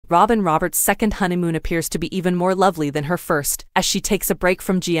Robin Roberts' second honeymoon appears to be even more lovely than her first, as she takes a break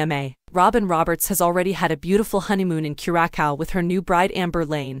from GMA. Robin Roberts has already had a beautiful honeymoon in Curacao with her new bride Amber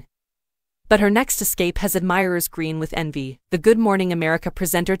Lane. But her next escape has admirers green with envy. The Good Morning America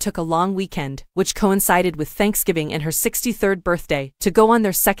presenter took a long weekend, which coincided with Thanksgiving and her 63rd birthday, to go on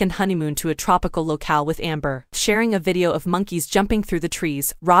their second honeymoon to a tropical locale with Amber. Sharing a video of monkeys jumping through the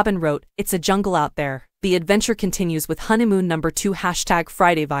trees, Robin wrote, "It's a jungle out there." The adventure continues with honeymoon number 2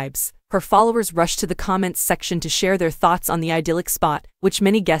 #Friday vibes. Her followers rushed to the comments section to share their thoughts on the idyllic spot, which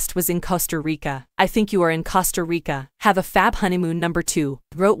many guessed was in Costa Rica. "I think you are in Costa Rica. Have a fab honeymoon number 2,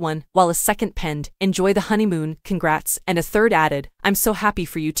 wrote one, while a second penned, "Enjoy the honeymoon, congrats," and a third added, "I'm so happy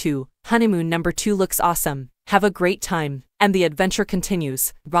for you too. Honeymoon number 2 looks awesome. Have a great time." And the adventure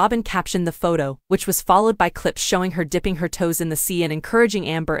continues. Robin captioned the photo, which was followed by clips showing her dipping her toes in the sea and encouraging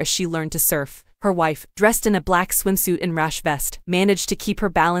Amber as she learned to surf. Her wife, dressed in a black swimsuit and rash vest, managed to keep her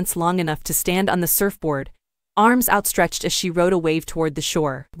balance long enough to stand on the surfboard, arms outstretched as she rode a wave toward the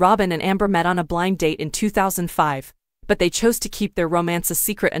shore. Robin and Amber met on a blind date in 2005, but they chose to keep their romance a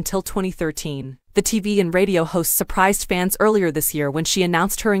secret until 2013. The TV and radio host surprised fans earlier this year when she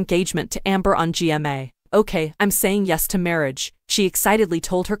announced her engagement to Amber on GMA. "Okay, I'm saying yes to marriage," she excitedly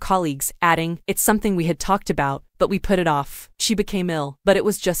told her colleagues, adding, "It's something we had talked about, but we put it off. She became ill, but it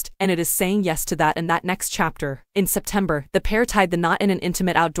was just, and it is saying yes to that in that next chapter." In September, the pair tied the knot in an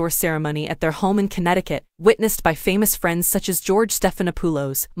intimate outdoor ceremony at their home in Connecticut, witnessed by famous friends such as George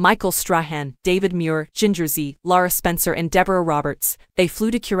Stephanopoulos, Michael Strahan, David Muir, Ginger Zee, Laura Spencer and Deborah Roberts. They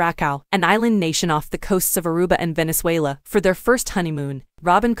flew to Curacao, an island nation off the coasts of Aruba and Venezuela, for their first honeymoon.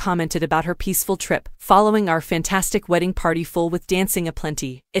 Robin commented about her peaceful trip, "Following our fantastic wedding party full with dancing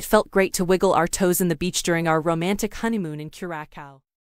aplenty. It felt great to wiggle our toes in the beach during our romantic honeymoon in Curacao."